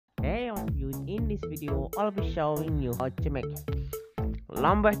in this video, I'll be showing you how to make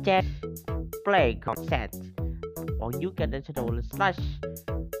Lumberjack playground set, or you can install slash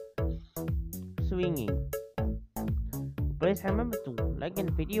swinging. Please remember to like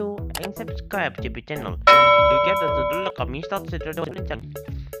the video and subscribe to the channel. You get the coming start to the channel.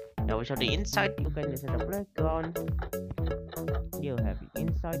 Now show the inside. You can listen the playground. You have the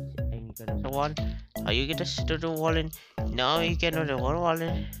inside and you can so on. You get the wall in. Now you can do the wall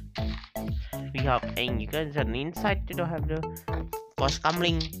in. We have and you can the inside to have the first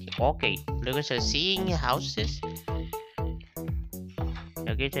coming. Okay, look at the seeing houses.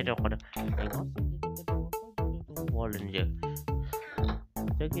 Okay, so the wall in here.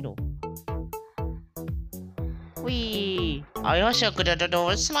 Check it out. Wee! I also could have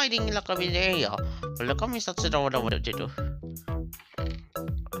done sliding like a video. Look at me, such a door.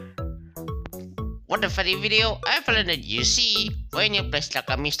 What a funny video ever that you see when you place like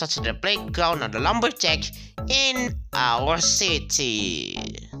a mist to the playground on the Lumberjack in our city.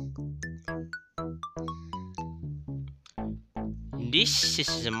 This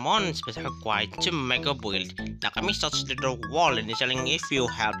is the monster required to make a build. Like a mist to the wall and selling if you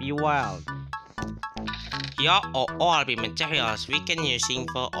help you well. Here are all the materials we can using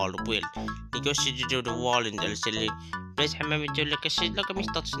for all the build. Negotiate to the wall in the ceiling. Please remember to look at me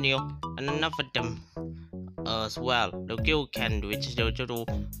starts new and enough of them as well. Look, you can do it to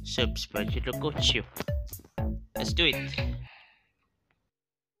subscribe to the coach you. Let's do it.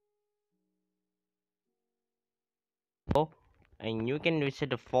 And you can visit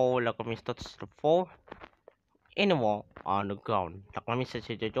the 4 like me starts the 4 in the wall on the ground. Like me says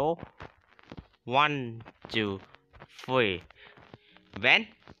the door 1, 2, 3. Then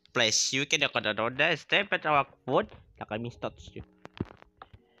place you can look at the door there step at our wood. Like I mean starts you.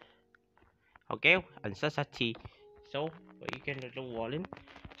 Okay, and society. So what you can do the wall in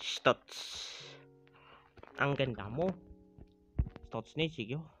starts. Ang ganda mo. Starts ni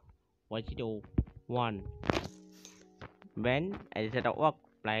sige. What you do? 1. Then I set up work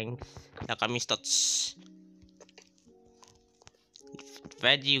planks. Like I mean starts.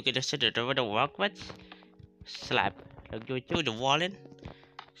 Then you can set it over the work with slab. Like you do the wall in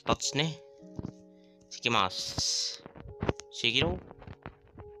starts ni. Sige mas. Sige.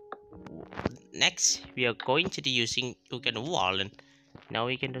 Next, we are going to be using you can wall and now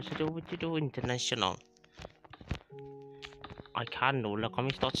we can just do what you do international. I can't do like I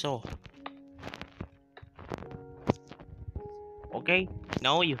start so. Okay,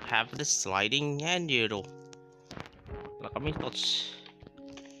 now you have the sliding and you do like I starts.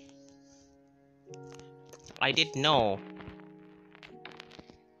 I didn't know.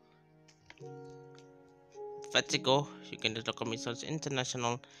 Let's go. You can do the commissions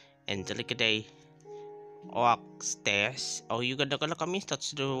international and like a day or stairs or you can do the commission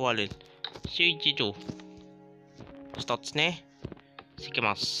starts the wall in. So you do starts ne.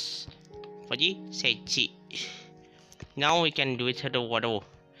 Sikimas. Faji say chi. Now we can do it to the water.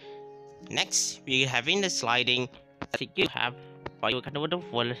 Next we having the sliding. You have but you can do the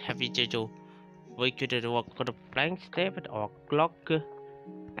wall have you do. We could do a plank step or clock.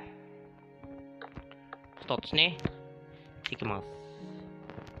 Starts ne. Sikimas.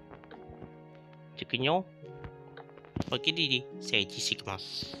 Chicken Bagidi say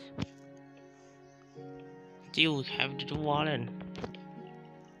Jisimas. Do you have to do wall in?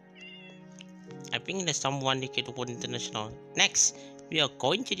 I think there's someone that can do international. Next, we are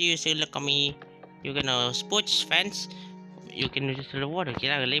going to use a look at me. You can sports fans. You can use the water.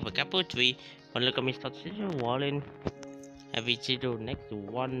 Get out of labor. Couple 3. One look at me start to do wall in. Have we to do next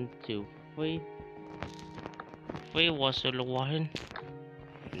 1, 2, 3. 3 was the wall in.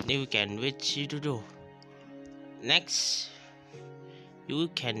 You can which you to do. Next, you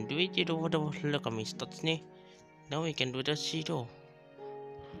can do it. You do what look at me starts ne. Now we can do the zero.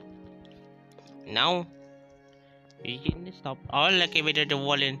 Now we can stop all like a bit the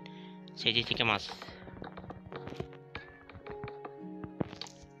wall in. Say this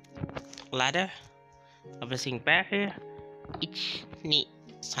ladder. Everything back here. Each knee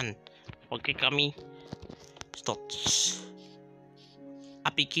sun. Okay, kami starts.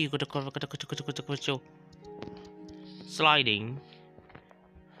 Apiki go sliding.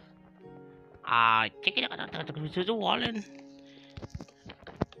 Check it out the wall in.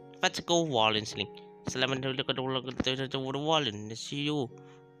 Let's go wall in sling. Slam and look at the wall in the see you.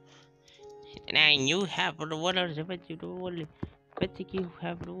 And you have the water but you do wall. But you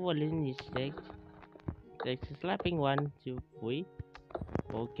have the wall in this next. There's a slapping 1, 2, 3.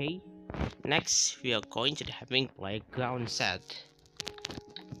 Okay. Next we are going to having playground set.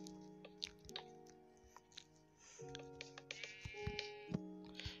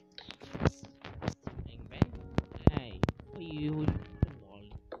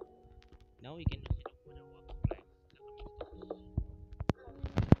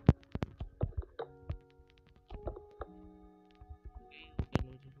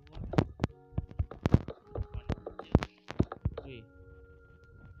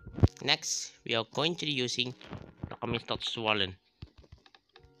 Next, we are going to be using Swollen.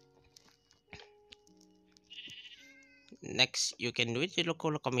 Next, you can do it with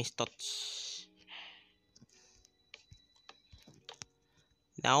local dots.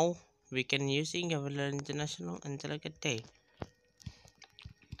 Now, we can using our international until I get day.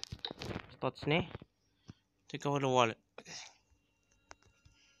 Dots ne to cover the wallet.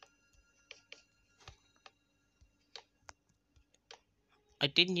 I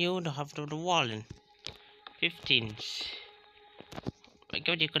didn't even have the wallet. 15. I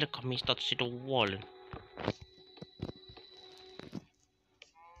got you gonna come dots to the wallet.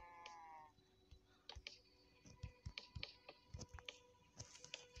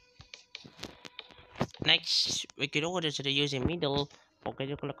 Next, we can order to the using middle. Okay,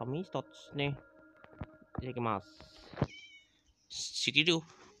 you can come dots ne. Shikidu.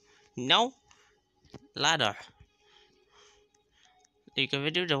 Now, ladder. You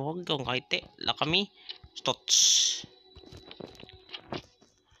can do the one going right there. Lakami dots.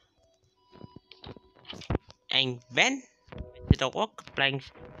 And when the work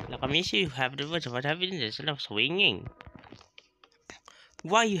planks, Lakami, you have the words what having instead of swinging.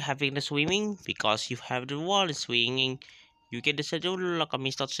 Why you having the swimming? Because you have the wall swinging. You get the schedule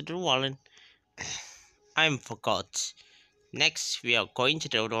Lakami starts to the wall and I forgot. Next, we are going to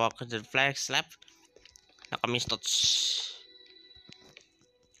do the walk the flag slap. Lakami starts.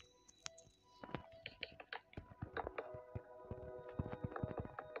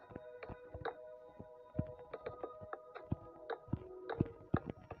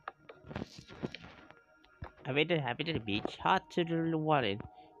 I waited happy to the beach, hard to the wall.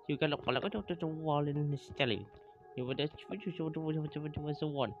 You can look like the wall in the telling. You would have was the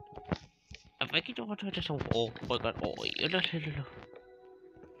one. I think it was oh my god, oh, you know.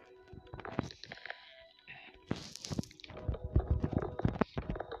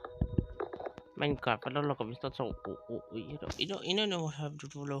 Minecraft, I don't look at me, not so. You don't know what have to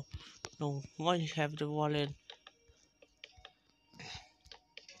do. No, why you have the wallet?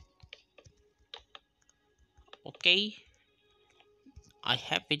 Okay, I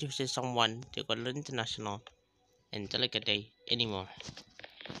happy to see someone to go international and delicate day anymore.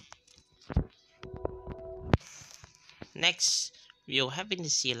 Next, we are having the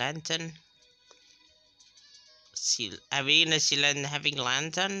sea lantern. Having a having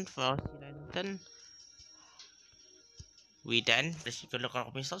lantern for sea lantern. We then basically look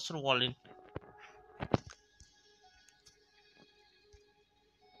at me, start walling.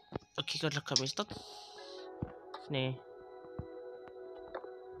 Okay, good luck, kami start. Snare.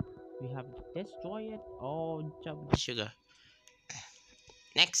 We have destroyed it. Oh, jump the sugar.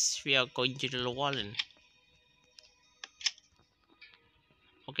 Next, we are going to the wallen.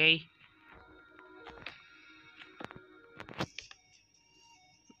 Okay.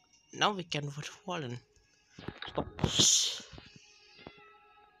 Now we can put wallen. Stop.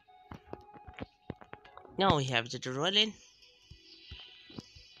 Now we have the rolling.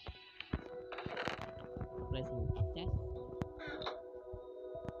 Pressing test.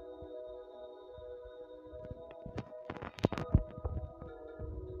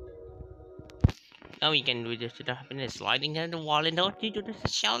 Now we can do this to the happiness sliding down the wall and out to the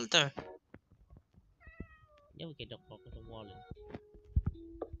shelter. Now we can talk about the wall.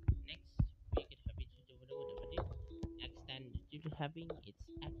 Next, we can have it to whatever it is. Extend due to having it's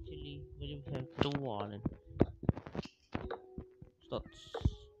actually what we have the wall and dots.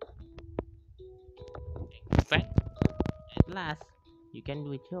 But at last, you can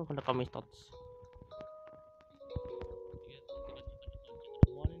do it here for the comment dots.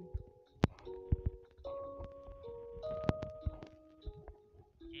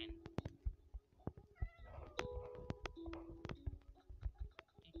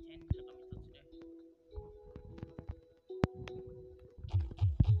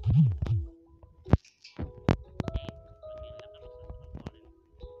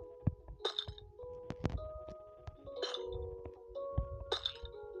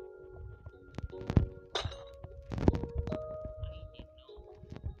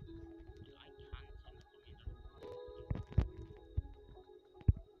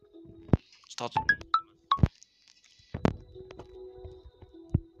 Start.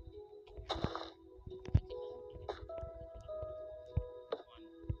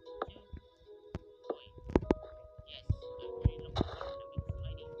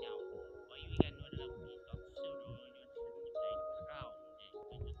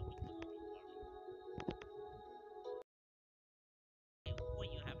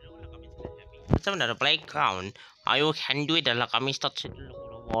 Some the playground. You can do it like I start to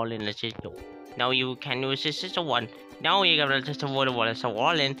wall in the system. Now you can use this as a one. Now you got just a wall as a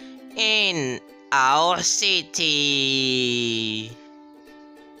wall in. in our city.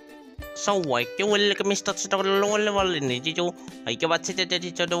 So wait, you will come start to the wall in the Jijo. I give a city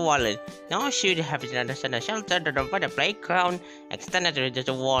to the wall. Now should have it understand a shelter by the playground, extended to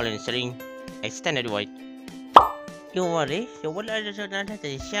the wall and string. Extended white. You worry, you will understand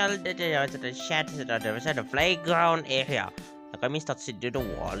the shelter the shadows at the playground area. The coming starts to do the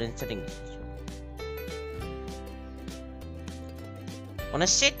wall and string. On a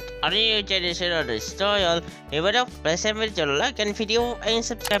set, on your generation of the style, leave it up, press with your like and video and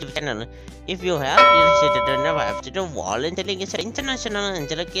subscribe to the channel. If you have, you should never have to do wall and telling it's an international and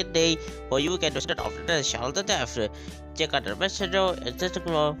delicate day where you can start after the shelter after. Check out the rest of the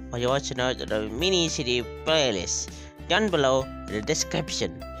glow or you watch the mini city playlist down below in the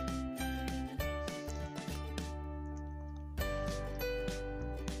description.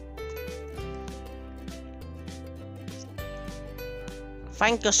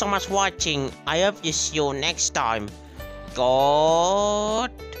 Thank you so much for watching. I hope you see you next time.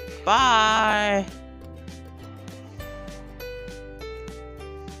 Goodbye.